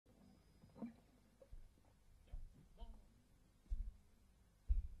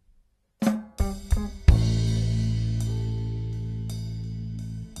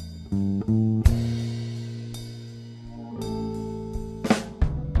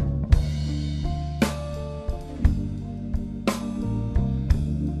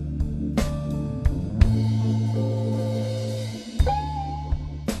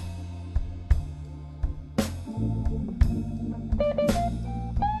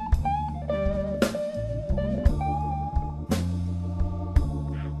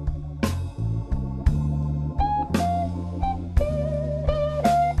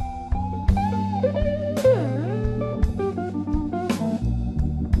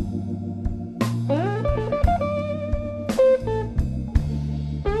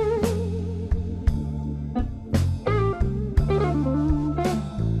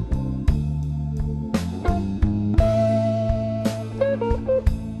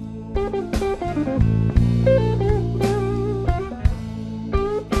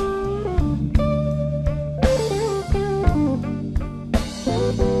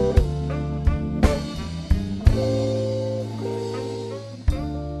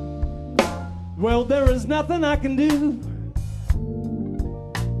Well, there is nothing I can do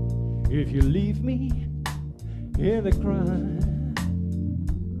if you leave me here to cry.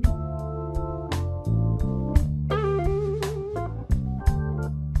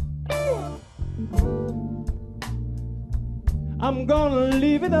 I'm gonna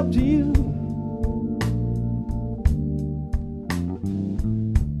leave it up to you.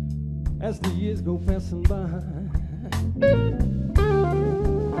 As the years go passing by,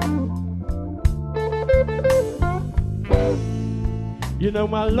 you know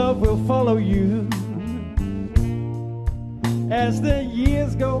my love will follow you. As the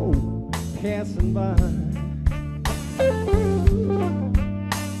years go passing by,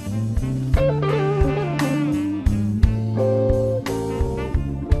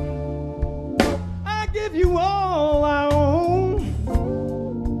 I give you all I own,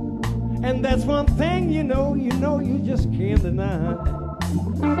 and that's one thing you know you just can't deny.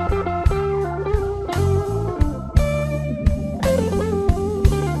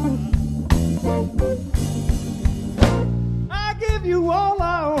 I give you all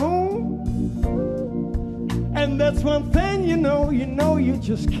I own, and that's one thing you know you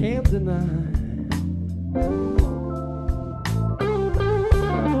just can't deny.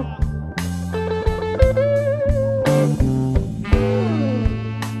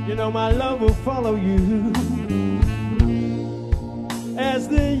 You know my love will follow you as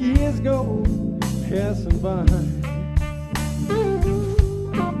the years go passing by.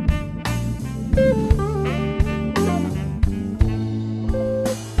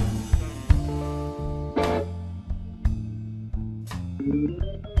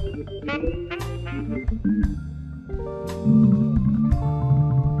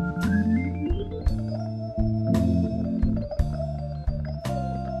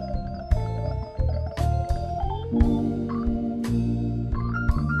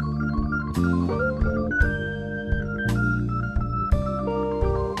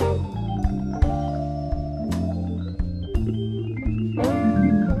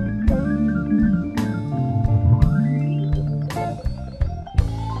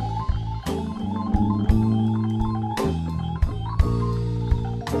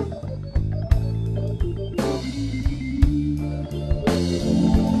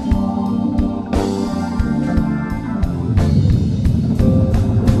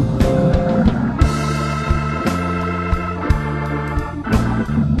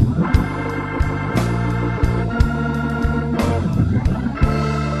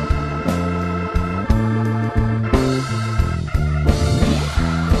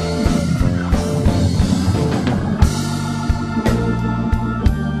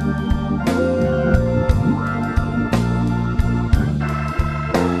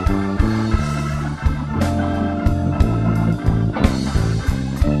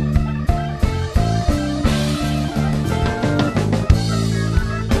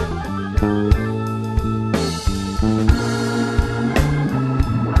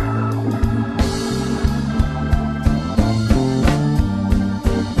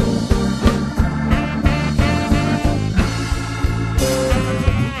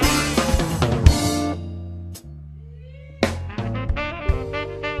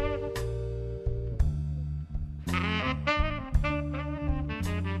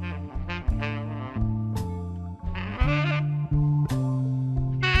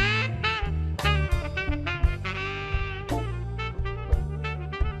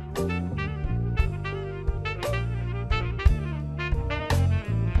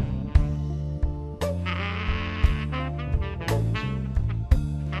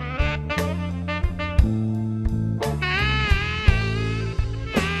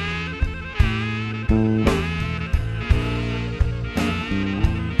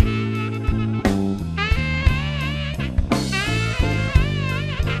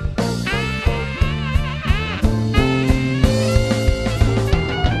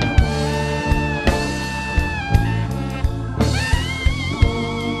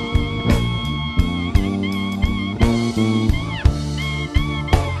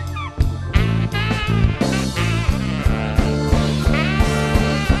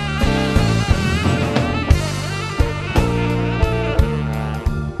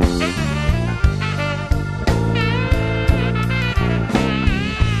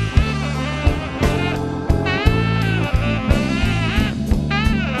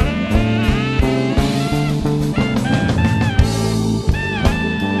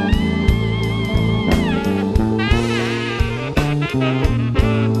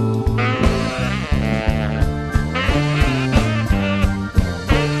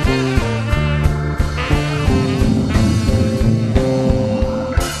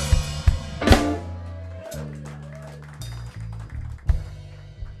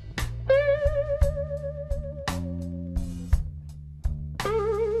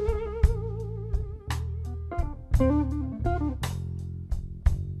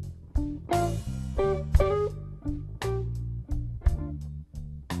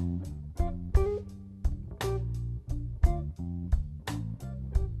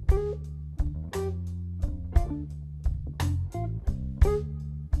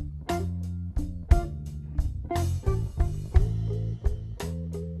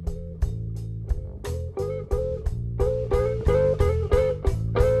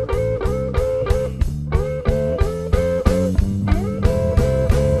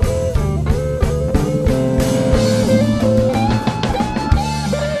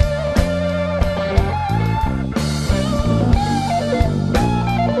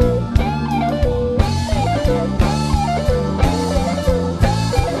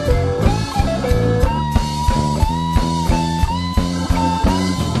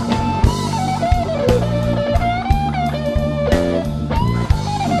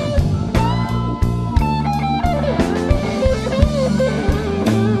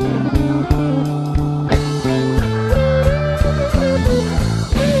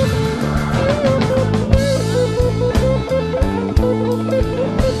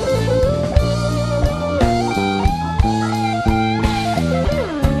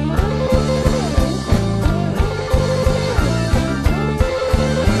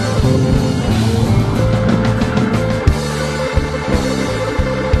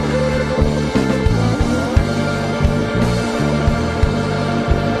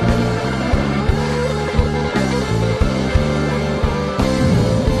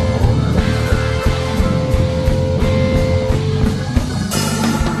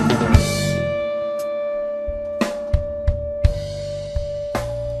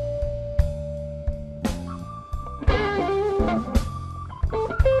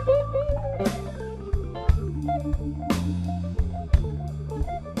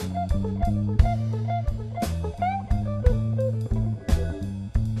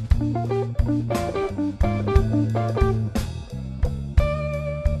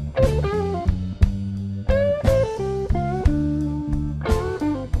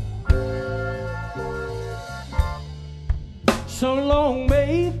 So long,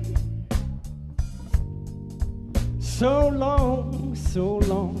 babe. So long, so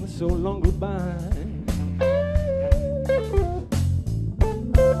long, so long goodbye.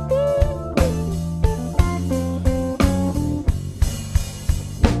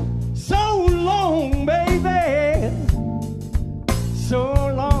 So long, baby. So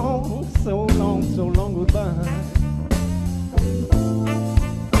long, so long, so long goodbye.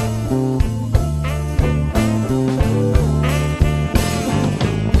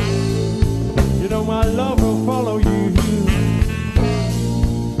 My love will follow you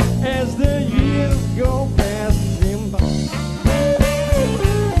as the years go passing by.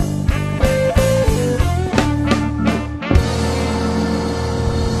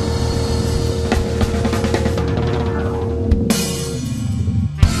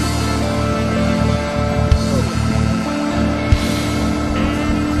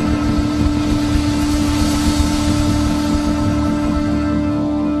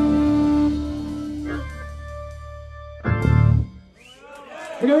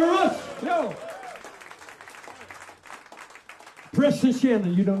 Thank you very much. Yo. Preston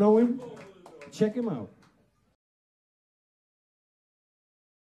Shannon, you don't know him? Check him out.